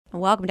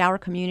Welcome to our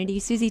community.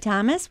 Susie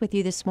Thomas with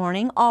you this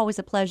morning. Always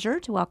a pleasure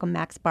to welcome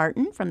Max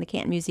Barton from the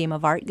Canton Museum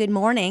of Art. Good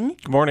morning.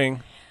 Good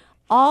morning.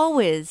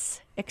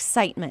 Always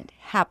excitement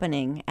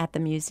happening at the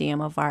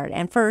Museum of Art.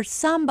 And for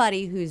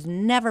somebody who's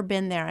never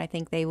been there, I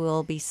think they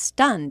will be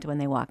stunned when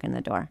they walk in the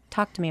door.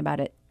 Talk to me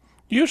about it.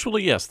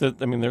 Usually, yes.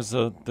 There's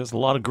a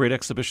lot of great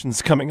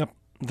exhibitions coming up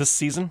this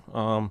season.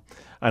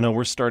 I know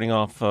we're starting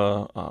off.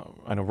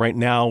 I know right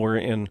now we're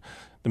in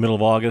the middle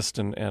of August,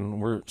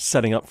 and we're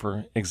setting up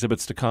for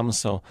exhibits to come.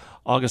 So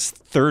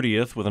August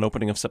 30th, with an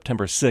opening of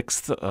September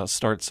 6th,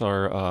 starts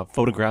our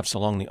Photographs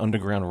Along the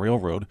Underground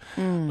Railroad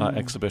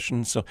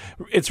exhibition. So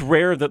it's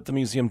rare that the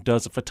museum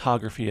does a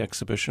photography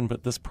exhibition,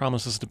 but this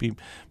promises to be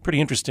pretty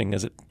interesting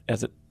as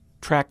it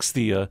tracks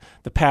the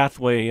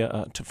pathway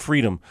to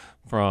freedom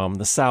from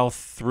the South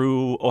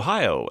through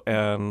Ohio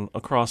and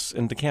across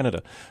into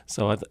Canada.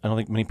 So I don't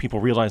think many people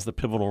realize the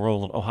pivotal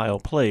role that Ohio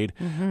played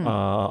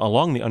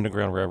along the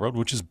Underground Railroad,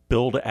 which is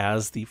billed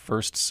as the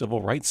first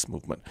civil rights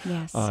movement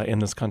in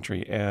this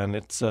country. And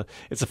it's a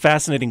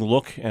fascinating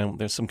look, and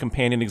there's some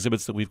companion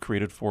exhibits that we've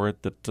created for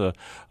it, that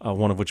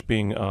one of which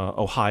being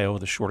Ohio,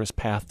 the shortest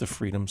path to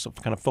freedom, so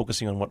kind of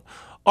focusing on what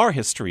our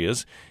history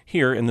is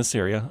here in this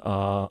area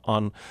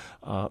on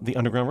the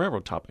Underground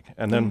Railroad topic.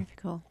 And then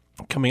cool.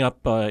 Coming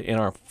up in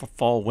our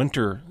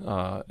fall-winter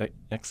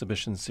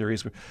exhibition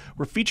series,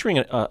 we're featuring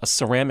a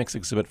ceramics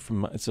exhibit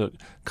it's a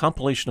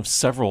compilation of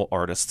several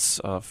artists,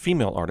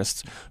 female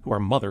artists, who are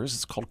mothers.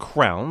 It's called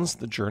Crowns,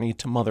 The Journey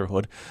to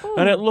Motherhood. Ooh.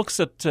 And it looks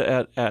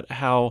at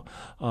how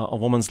a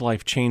woman's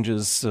life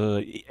changes,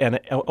 and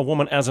a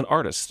woman as an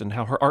artist, and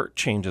how her art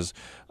changes,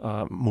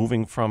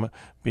 moving from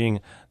being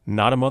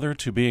not a mother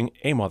to being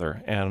a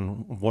mother,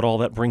 and what all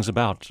that brings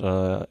about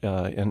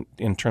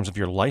in terms of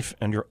your life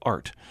and your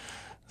art.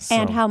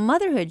 And how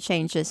motherhood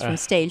changes from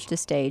stage to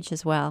stage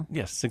as well.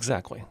 Yes,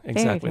 exactly.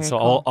 Very, very so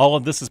cool. all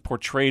of this is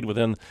portrayed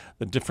within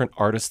the different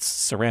artists'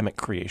 ceramic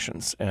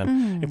creations.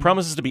 And it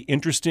promises to be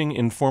interesting,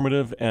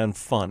 informative, and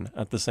fun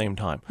at the same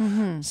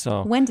time.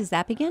 So when does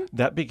that begin?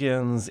 That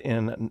begins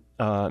in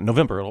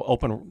November. It'll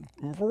open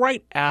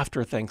right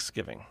after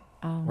Thanksgiving.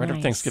 Oh, right nice.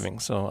 after Thanksgiving.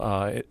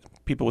 So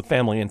people with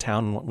family in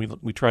town,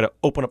 we try to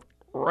open up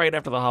right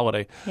after the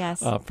holiday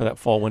for that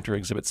fall-winter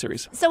exhibit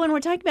series. So when we're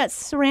talking about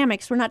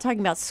ceramics, we're not talking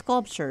about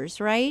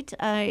sculptures, right?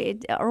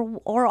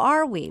 Or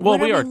are we? Well,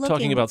 we are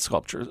talking about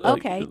sculptures.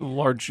 Okay.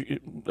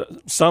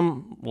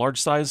 Some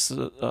large size,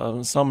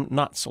 some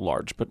not so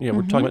large. But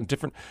we're talking about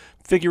different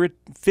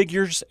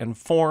figures and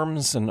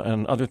forms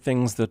and other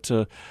things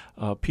that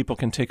people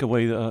can take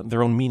away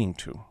their own meaning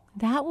to.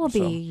 That will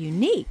be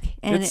unique,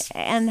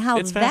 and how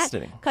it's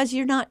fascinating, because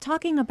you're not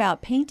talking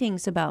about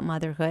paintings about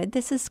motherhood.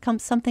 This is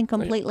something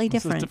completely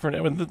different. This is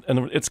different,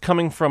 and it's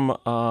coming from.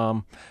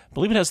 I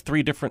believe it has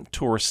 3 different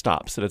tour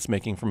stops that it's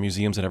making from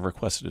museums that have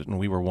requested it, and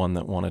we were one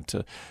that wanted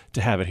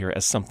to have it here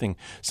as something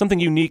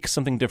unique,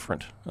 something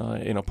different.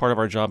 Part of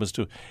our job is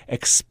to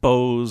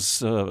expose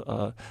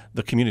the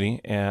community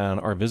and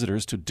our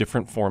visitors to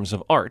different forms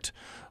of art,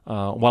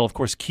 while of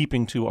course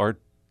keeping to our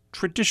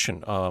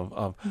tradition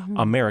of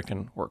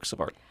American works of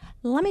art.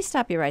 Let me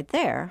stop you right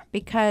there,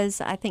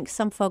 because I think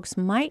some folks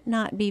might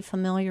not be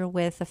familiar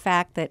with the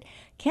fact that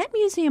Canton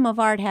Museum of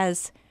Art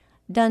has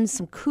done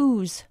some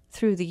coups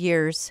through the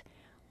years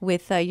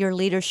with your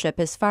leadership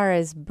as far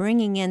as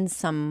bringing in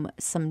some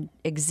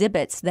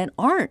exhibits that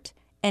aren't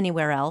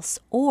anywhere else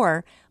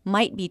or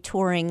might be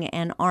touring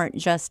and aren't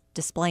just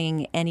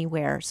displaying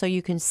anywhere. So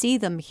you can see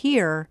them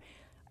here,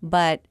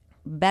 but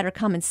better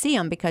come and see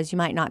them because you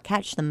might not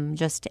catch them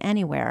just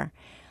anywhere.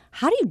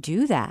 How do you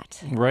do that?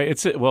 Right.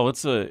 It's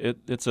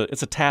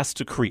a task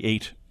to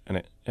create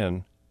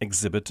an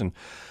exhibit, and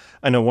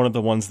I know one of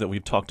the ones that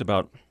we've talked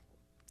about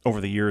over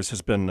the years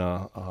has been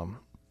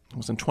it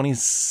was in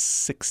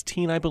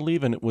 2016, I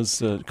believe, and it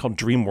was called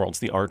Dream Worlds: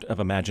 The Art of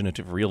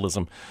Imaginative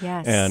Realism.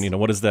 Yes. And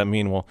what does that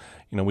mean? Well,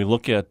 we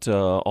look at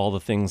all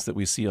the things that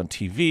we see on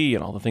TV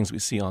and all the things we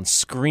see on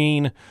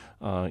screen,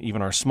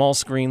 even our small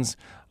screens.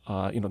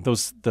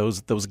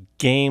 Those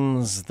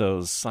games,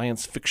 those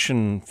science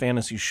fiction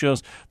fantasy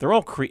shows, they're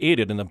all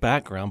created in the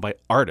background by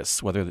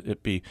artists, whether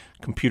it be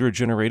computer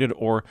generated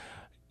or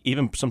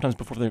even sometimes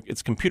before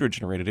it's computer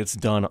generated, it's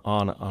done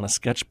on a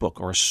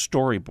sketchbook or a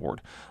storyboard.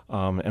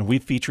 And we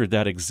featured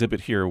that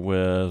exhibit here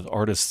with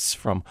artists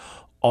from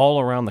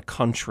all around the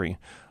country.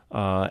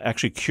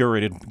 Actually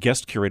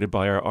guest curated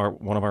by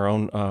one of our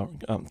own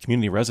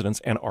community residents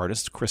and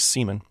artist, Chris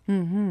Seaman.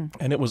 And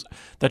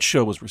that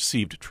show was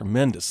received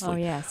tremendously. Oh,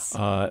 yes.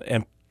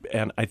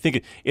 And I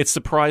think it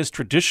surprised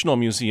traditional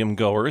museum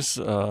goers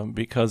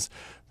because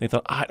they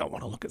thought, I don't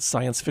want to look at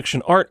science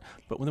fiction art.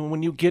 But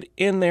when you get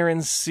in there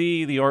and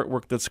see the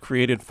artwork that's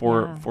created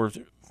for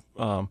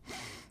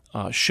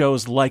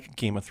shows like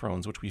Game of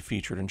Thrones, which we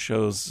featured, and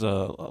shows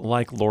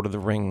like Lord of the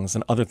Rings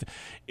and other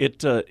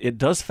it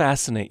does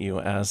fascinate you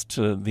as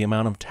to the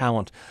amount of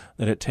talent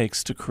that it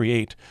takes to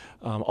create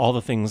all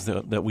the things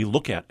that we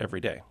look at every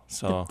day.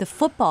 So the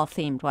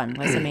football-themed one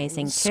was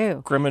amazing,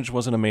 too. Scrimmage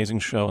was an amazing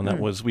show, and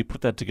we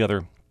put that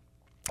together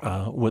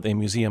with a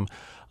museum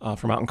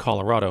from out in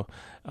Colorado.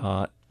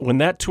 When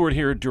that toured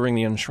here during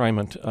the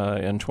enshrinement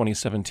in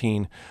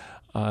 2017,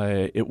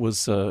 it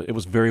was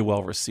very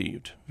well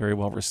received,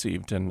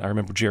 and I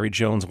remember Jerry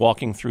Jones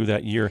walking through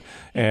that year,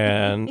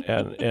 and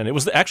it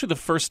was actually the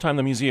first time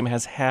the museum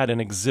has had an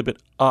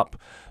exhibit up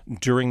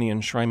during the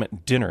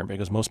enshrinement dinner,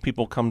 because most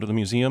people come to the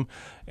museum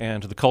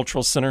and to the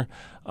cultural center,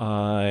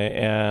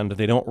 and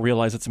they don't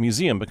realize it's a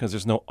museum because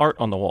there's no art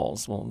on the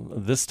walls. Well,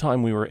 this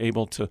time we were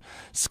able to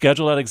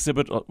schedule that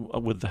exhibit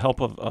with the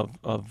help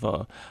of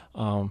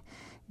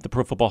the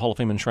Pro Football Hall of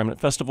Fame Enshrinement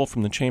Festival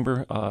from the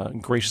Chamber,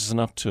 gracious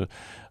enough to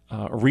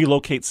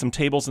relocate some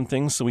tables and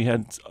things. So we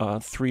had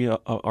 3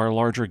 our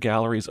larger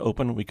galleries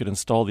open. We could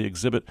install the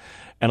exhibit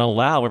and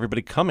allow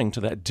everybody coming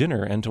to that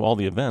dinner and to all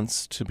the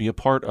events to be a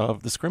part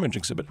of the scrimmage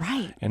exhibit.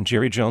 Right. And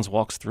Jerry Jones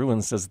walks through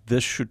and says,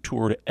 this should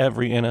tour to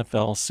every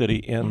NFL city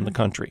in the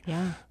country.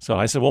 Yeah. So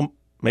I said, well,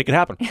 make it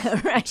happen.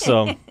 Right.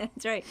 So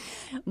that's right.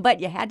 But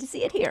you had to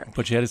see it here.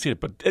 But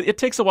it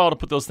takes a while to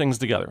put those things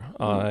together,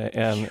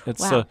 and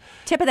it's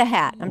tip of the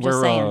hat. I'm just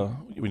saying.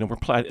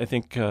 I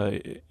think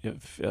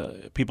if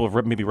people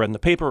have maybe read in the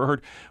paper or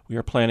heard, we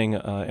are planning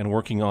and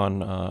working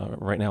on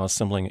right now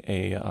assembling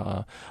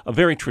a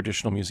very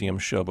traditional museum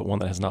show, but one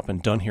that has not been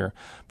done here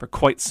for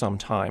quite some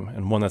time,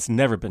 and one that's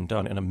never been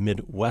done in a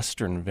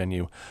Midwestern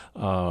venue,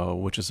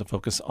 which is a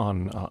focus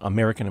on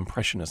American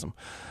Impressionism,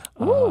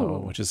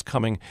 which is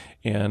coming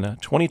in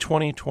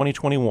 2020,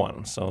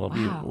 2021. So it'll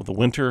be the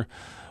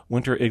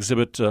winter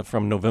exhibit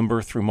from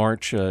November through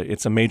March.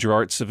 It's a major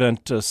arts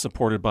event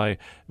supported by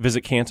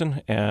Visit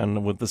Canton,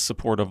 and with the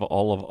support of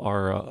all of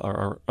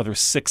our other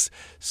 6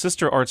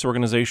 sister arts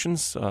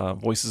organizations,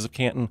 Voices of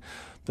Canton,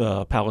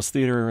 the Palace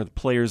Theater, the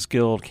Players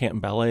Guild, Canton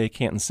Ballet,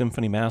 Canton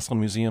Symphony, Massillon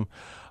Museum.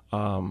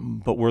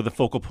 But we're the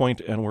focal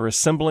point, and we're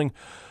assembling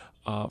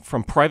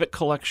from private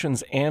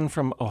collections and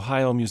from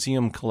Ohio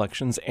museum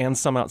collections and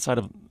some outside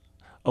of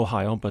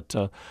Ohio, but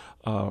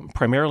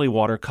primarily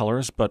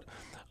watercolors, but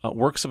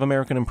works of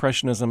American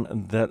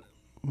Impressionism that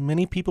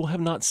many people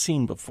have not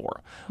seen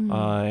before.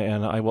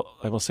 And I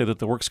will say that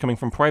the works coming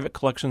from private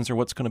collections are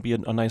what's going to be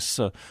a nice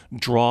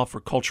draw for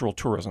cultural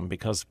tourism,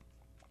 because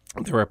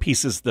there are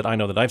pieces that I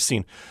know that I've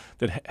seen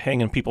that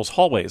hang in people's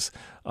hallways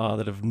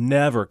that have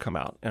never come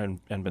out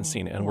and been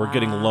seen. And we're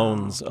getting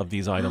loans of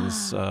these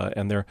items,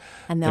 and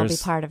they'll be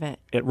part of it.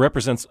 It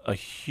represents a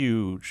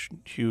huge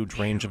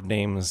range of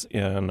names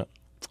in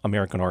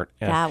American art.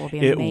 And that will be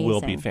amazing. It will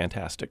be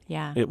fantastic.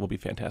 Yeah. It will be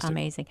fantastic.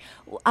 Amazing.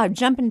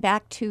 Jumping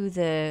back to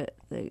the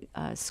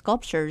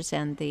sculptures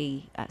and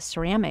the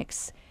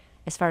ceramics,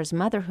 as far as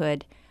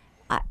motherhood,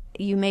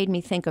 you made me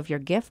think of your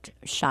gift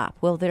shop.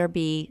 Will there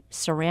be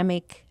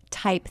ceramic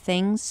type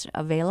things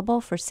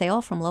available for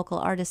sale from local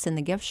artists in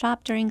the gift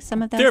shop during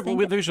some of those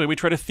things? Usually we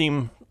try to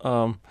theme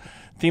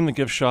the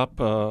gift shop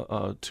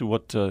to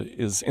what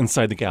is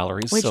inside the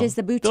galleries. Which is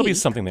the boutique. There'll be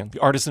something there. The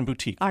Artisan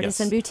Boutique.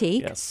 Artisan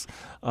Boutique. Yes.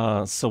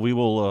 So we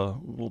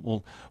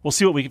will we'll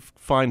see what we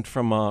find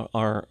from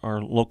our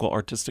local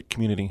artistic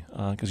community,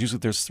 because usually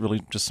there's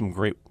really just some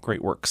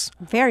great works.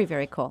 Very,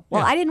 very cool.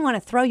 Well, I didn't want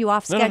to throw you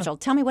off schedule. No.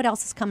 Tell me what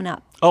else is coming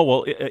up. Oh,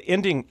 well,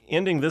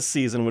 ending this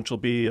season, which will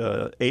be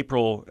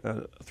April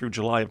through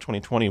July of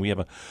 2020, we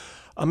have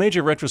a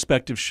major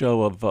retrospective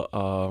show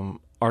of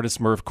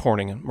artist Merv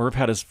Corning. Merv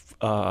had his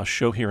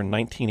show here in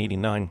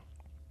 1989,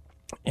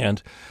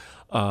 and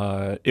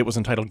it was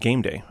entitled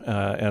Game Day.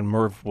 And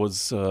Merv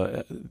was,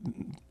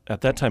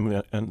 at that time,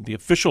 the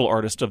official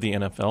artist of the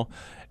NFL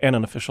and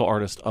an official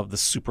artist of the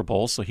Super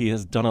Bowl. So he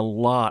has done a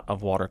lot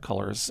of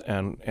watercolors,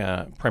 and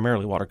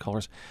primarily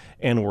watercolors,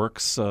 and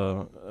works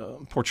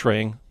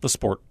portraying the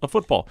sport of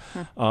football.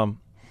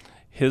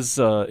 His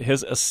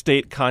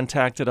estate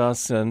contacted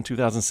us in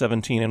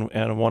 2017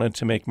 and wanted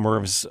to make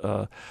Merv's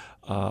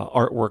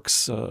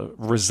artworks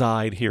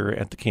reside here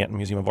at the Canton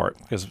Museum of Art,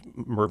 because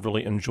Merv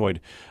really enjoyed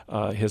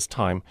his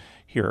time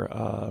here.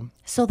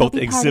 So both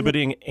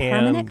exhibiting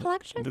and permanent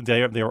collection?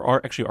 They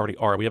are actually already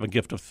are. We have a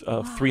gift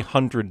of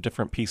 300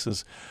 different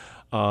pieces.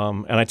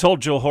 And I told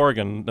Joe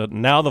Horrigan,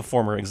 now the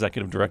former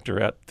executive director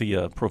at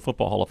the Pro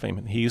Football Hall of Fame,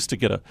 and he used to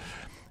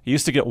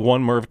get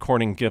one Merv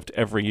Corning gift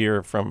every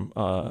year from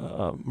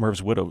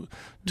Merv's widow,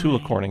 Tula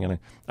Corning. And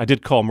I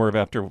did call Merv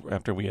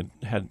after we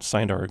had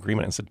signed our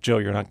agreement and said,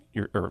 Joe,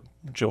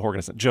 Joe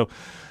Horgan said, Joe,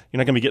 you're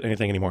not going to be getting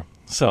anything anymore.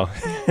 So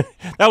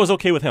that was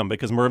okay with him,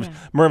 because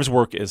Merv's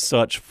work is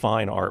such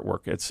fine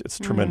artwork. It's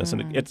tremendous,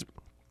 and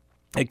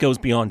it goes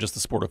beyond just the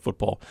sport of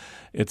football.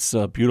 It's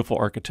beautiful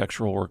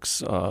architectural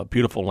works,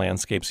 beautiful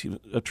landscapes. He's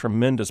a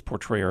tremendous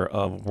portrayer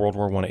of World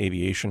War I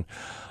aviation.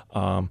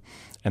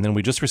 And then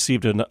we just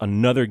received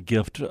another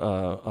gift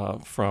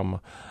from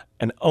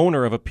an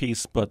owner of a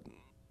piece, but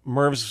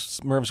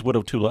Merv's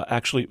widow, Tula,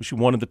 actually, she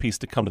wanted the piece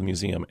to come to the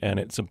museum, and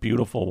it's a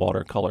beautiful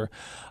watercolor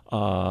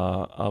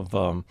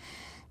of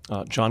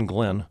John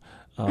Glenn,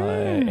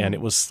 and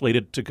it was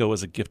slated to go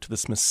as a gift to the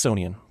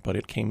Smithsonian, but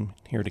it came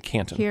here to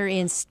Canton. Here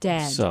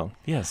instead. So,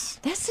 yes.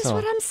 This is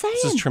what I'm saying.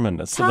 This is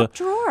tremendous. Top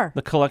drawer.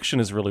 The collection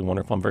is really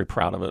wonderful. I'm very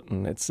proud of it,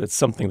 and it's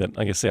something that,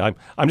 like I say,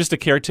 I'm just a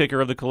caretaker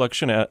of the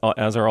collection,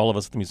 as are all of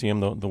us at the museum.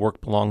 The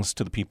work belongs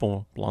to the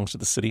people, belongs to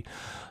the city.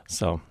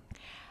 So,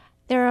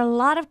 there are a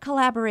lot of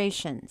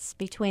collaborations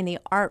between the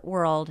art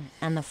world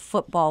and the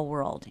football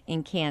world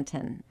in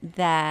Canton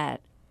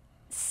that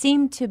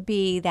seem to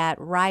be that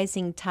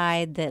rising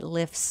tide that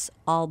lifts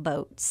all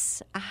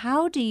boats.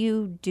 How do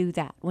you do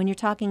that when you're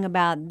talking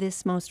about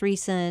this most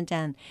recent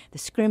and the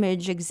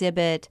scrimmage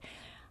exhibit?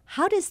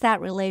 How does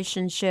that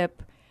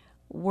relationship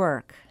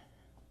work?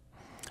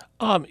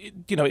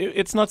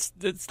 It's not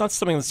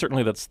something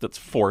that's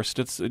forced.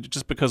 It's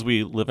just because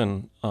we live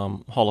in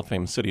Hall of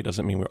Fame City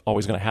doesn't mean we're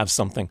always going to have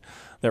something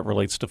that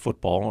relates to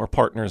football or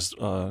partners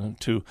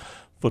to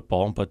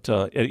football. But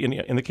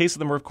in the case of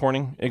the Merv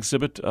Corning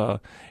exhibit,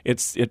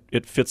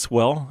 it fits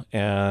well,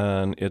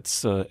 and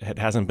it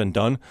hasn't been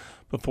done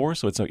before,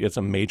 so it's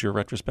a major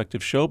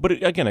retrospective show. But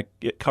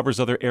it covers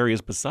other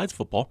areas besides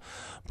football.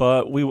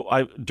 But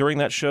during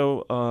that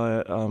show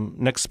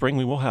next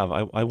spring I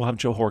will have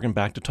Joe Horgan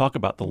back to talk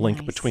about the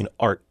link between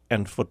art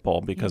and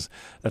football, because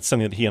that's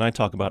something that he and I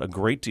talk about a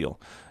great deal.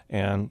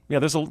 And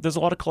there's a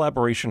lot of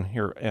collaboration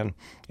here, and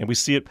we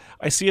see it.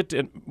 I see it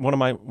in one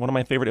of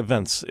my favorite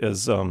events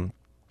is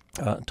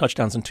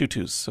Touchdowns and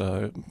Tutus,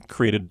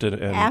 created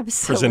and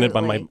presented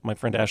by my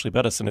friend Ashley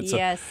Bettis, and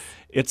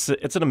it's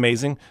an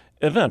amazing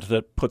event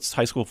that puts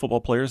high school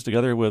football players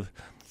together with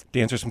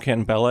dancers from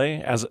Canton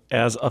Ballet as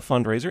a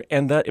fundraiser,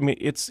 and that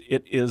it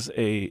is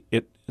a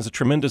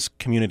tremendous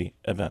community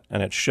event,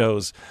 and it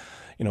shows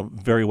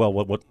very well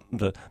what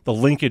the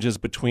linkages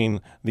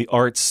between the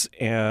arts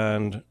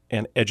and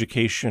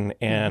education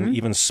and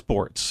even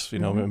sports.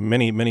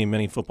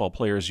 Many football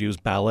players use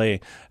ballet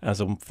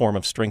as a form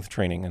of strength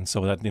training, and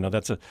so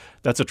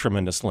that's a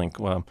tremendous link.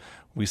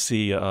 We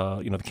see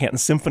the Canton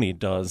Symphony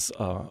does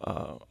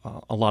a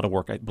lot of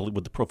work, I believe,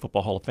 with the Pro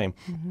Football Hall of Fame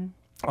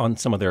on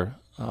some of their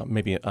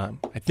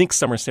I think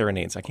summer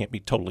serenades. I can't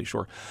be totally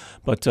sure,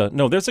 but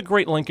no, there's a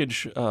great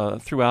linkage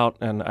throughout,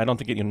 and I don't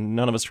think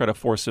none of us try to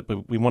force it,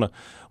 but we want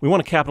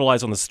to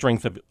capitalize on the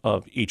strength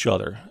of each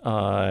other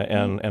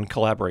and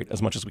collaborate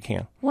as much as we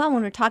can. Well,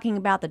 when we're talking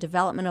about the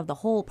development of the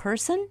whole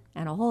person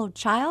and a whole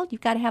child,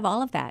 you've got to have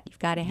all of that. You've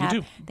got to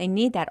have. They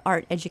need that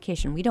art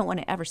education. We don't want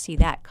to ever see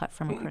that cut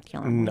from a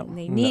curriculum. No,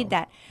 they need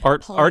that.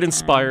 Art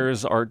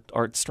inspires.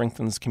 Art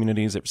strengthens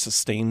communities. It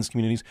sustains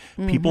communities.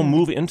 People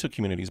move into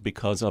communities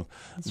because of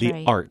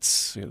the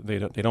arts. They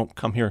don't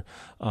come here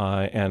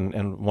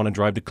and want to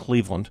drive to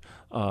Cleveland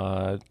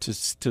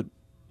to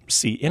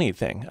see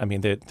anything. I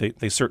mean,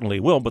 they certainly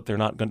will, but they're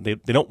not going. They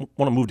don't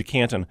want to move to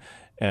Canton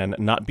and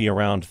not be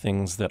around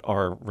things that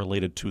are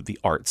related to the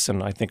arts.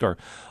 And I think our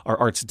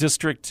arts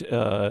district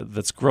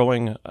that's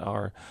growing,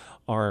 our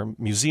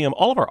museum,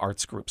 all of our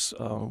arts groups,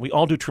 we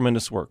all do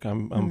tremendous work.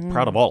 I'm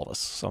proud of all of us.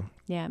 So.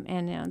 Yeah,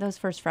 and those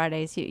first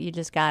Fridays, you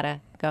just got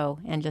to go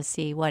and just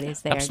see what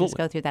is there. Absolutely. Just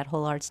go through that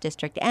whole arts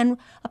district. And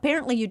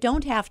apparently you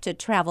don't have to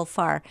travel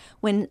far.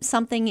 When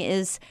something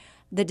is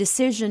the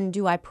decision,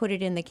 do I put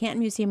it in the Canton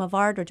Museum of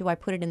Art or do I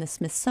put it in the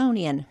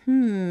Smithsonian?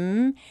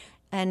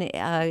 And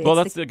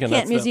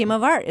Canton Museum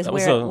of Art is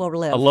where it will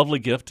live. A lovely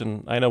gift,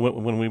 and I know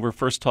when we were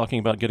first talking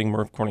about getting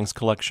Merv Corning's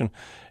collection,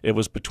 it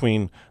was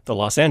between the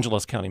Los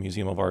Angeles County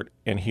Museum of Art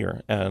and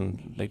here,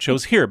 and they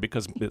chose here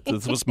because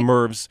this was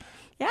Merv's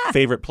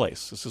favorite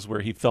place. This is where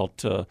he felt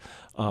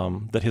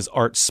that his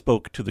art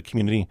spoke to the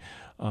community,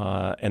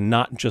 and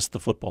not just the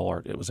football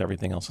art. It was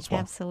everything else as well.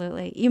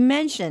 Absolutely. You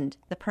mentioned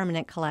the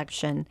permanent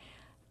collection.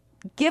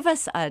 Give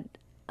us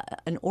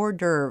an hors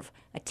d'oeuvre,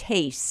 a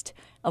taste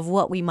of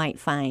what we might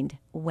find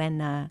when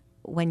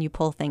you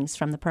pull things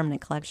from the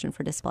permanent collection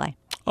for display.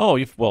 Oh,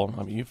 you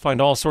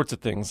find all sorts of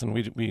things, and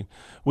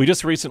we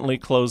just recently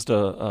closed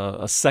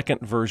a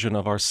second version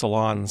of our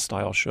salon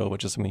style show,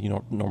 which is something you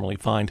don't normally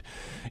find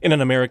in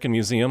an American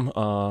museum.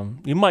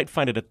 You might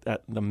find it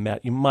at the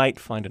Met. You might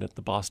find it at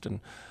the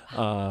Boston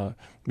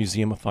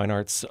Museum of Fine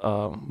Arts,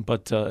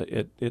 but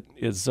it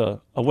is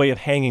a way of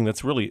hanging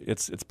that's really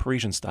it's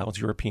Parisian style. It's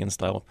European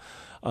style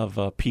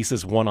of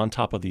pieces one on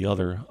top of the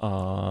other,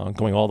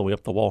 going all the way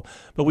up the wall.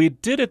 But we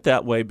did it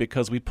that way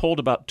because we pulled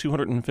about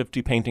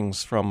 250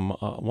 paintings from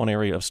one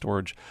area of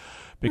storage,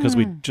 because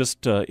we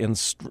just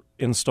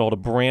installed a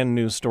brand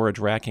new storage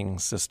racking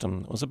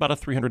system. It was about a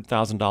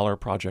 $300,000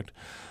 project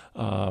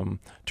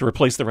to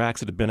replace the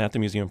racks that had been at the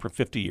museum for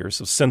 50 years.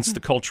 So since the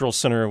Cultural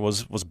Center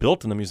was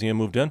built and the museum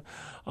moved in,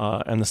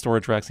 and the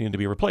storage racks needed to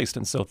be replaced.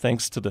 And so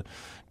thanks to the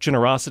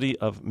generosity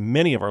of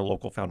many of our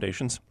local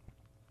foundations,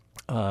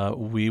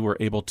 we were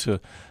able to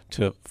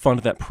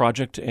fund that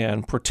project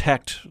and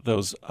protect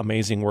those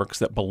amazing works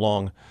that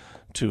belong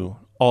to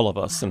all of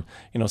us. And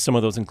some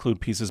of those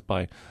include pieces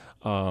by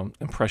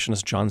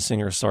Impressionist John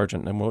Singer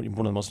Sargent, and one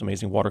of the most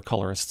amazing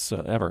watercolorists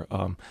ever.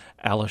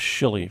 Alice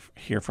Shilley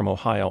here from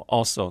Ohio,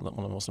 also one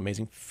of the most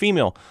amazing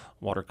female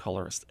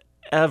watercolorists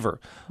ever.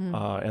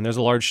 And there's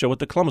a large show at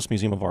the Columbus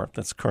Museum of Art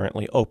that's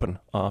currently open,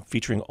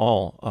 featuring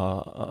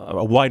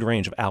a wide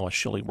range of Alice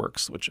Shelley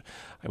works, which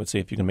I would say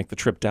if you can make the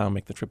trip down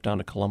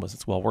to Columbus,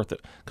 it's well worth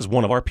it, because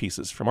one of our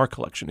pieces from our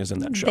collection is in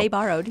that show. They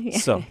borrowed.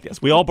 So,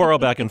 yes, we all borrow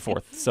back and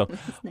forth. So,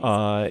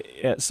 our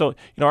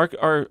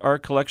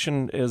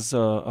collection is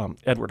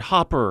Edward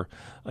Hopper.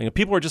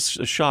 People are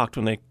just shocked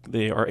when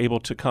they are able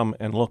to come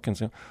and look and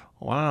say,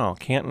 wow,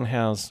 Canton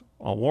has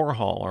a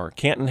Warhol, or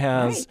Canton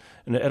has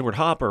an Edward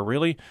Hopper.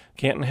 Really?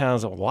 Canton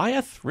has a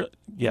Wyeth?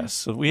 Yes.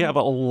 So we have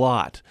a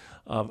lot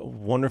of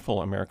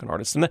wonderful American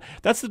artists. And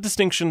that's the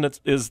distinction that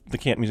is the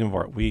Canton Museum of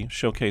Art. We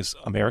showcase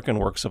American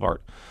works of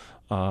art.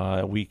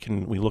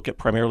 We look at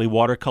primarily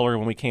watercolor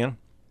when we can,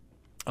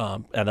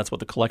 and that's what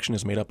the collection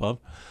is made up of.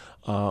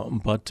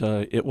 But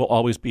it will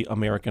always be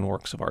American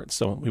works of art.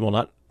 So we will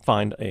not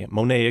find a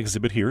Monet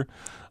exhibit here.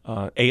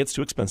 A, it's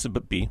too expensive,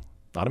 but B,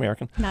 not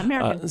American. Not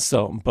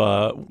American.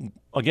 But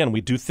again,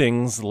 we do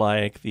things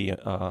like the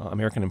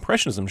American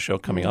Impressionism show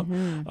coming up,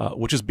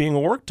 which is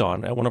being worked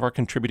on. One of our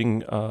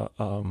contributing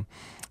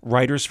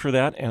writers for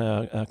that and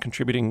a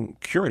contributing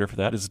curator for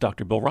that is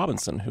Dr. Bill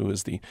Robinson, who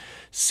is the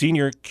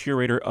senior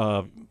curator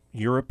of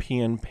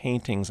European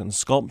paintings and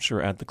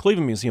sculpture at the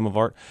Cleveland Museum of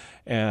Art,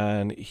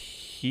 and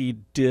he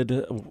did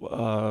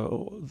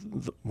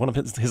one of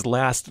his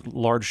last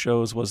large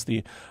shows was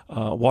the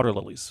water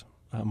lilies.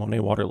 Monet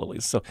water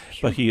lilies. So,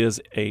 but he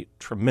is a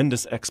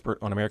tremendous expert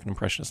on American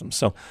Impressionism.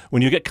 So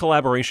when you get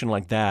collaboration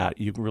like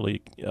that, you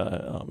really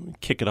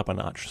kick it up a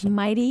notch. So.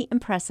 Mighty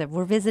impressive.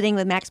 We're visiting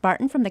with Max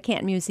Barton from the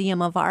Canton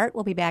Museum of Art.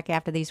 We'll be back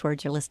after these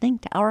words. You're listening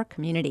to Our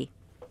Community.